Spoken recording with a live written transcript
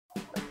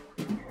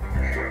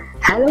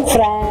Hello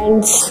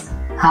friends,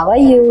 how are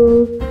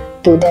you?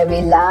 Today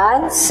we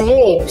learn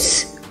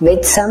shapes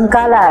with some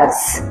colors.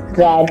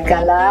 Red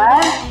color,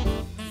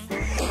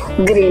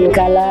 green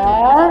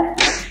color,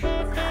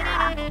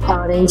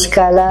 orange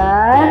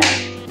color,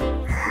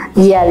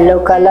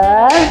 yellow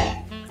color,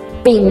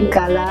 pink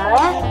color,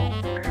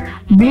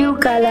 blue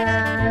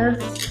color.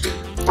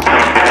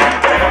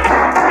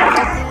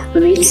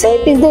 Which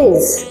shape is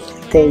this?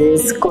 This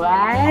is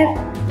square,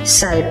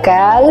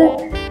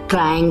 circle,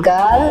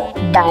 triangle,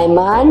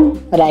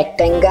 diamond,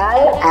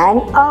 rectangle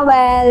and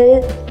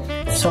oval.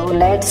 So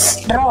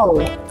let's draw.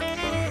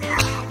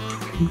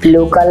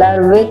 Blue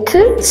color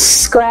with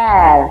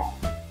square,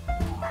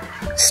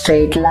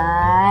 straight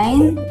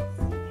line,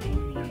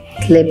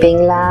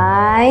 slipping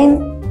line,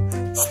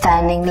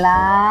 standing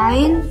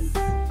line,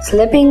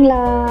 slipping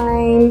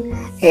line.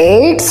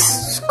 It's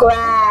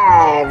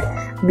square.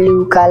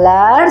 Blue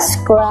color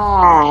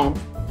square.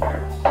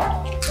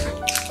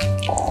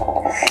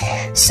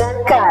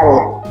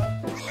 Circle,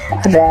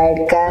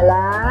 red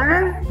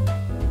color,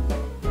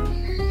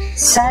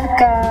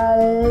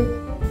 circle.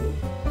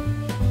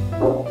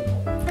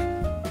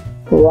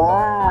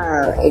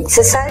 Wow, it's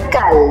a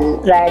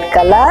circle. Red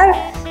color,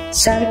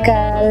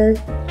 circle.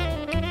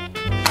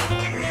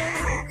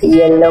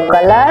 Yellow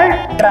color,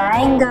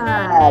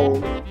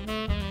 triangle.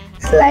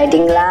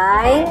 Sliding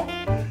line,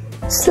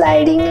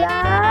 sliding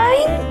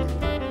line,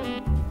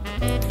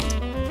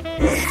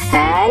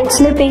 and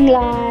slipping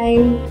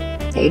line.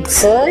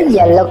 It's a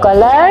yellow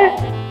color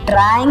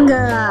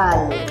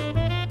triangle.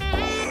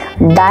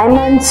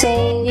 Diamond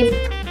shape,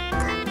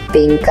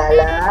 pink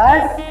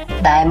color,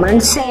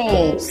 diamond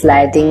shape.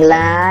 Sliding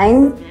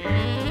line,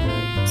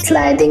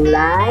 sliding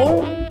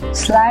line,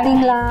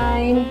 sliding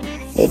line.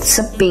 It's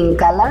a pink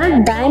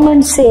color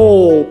diamond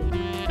shape.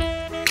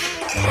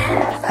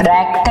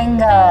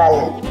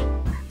 Rectangle,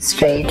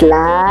 straight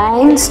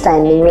line,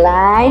 standing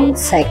line,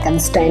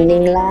 second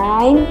standing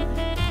line,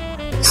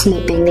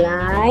 slipping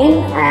line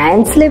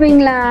and slipping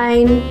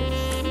line.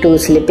 Two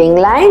slipping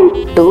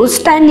line, two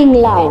standing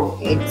line.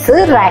 It's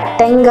a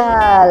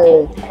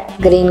rectangle.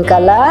 Green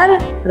color,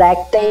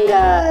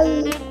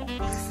 rectangle.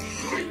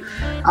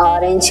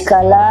 Orange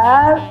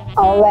color,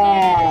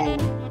 oval.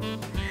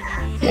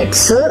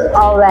 It's a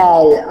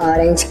oval.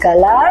 Orange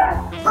color,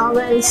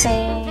 oval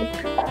shape.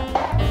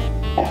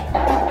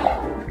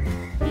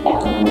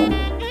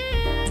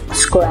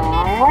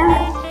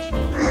 Square,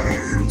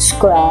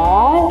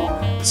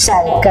 square,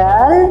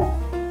 circle,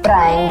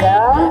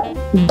 triangle,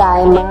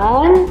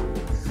 diamond,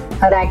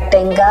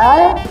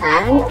 rectangle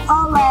and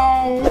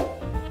oval.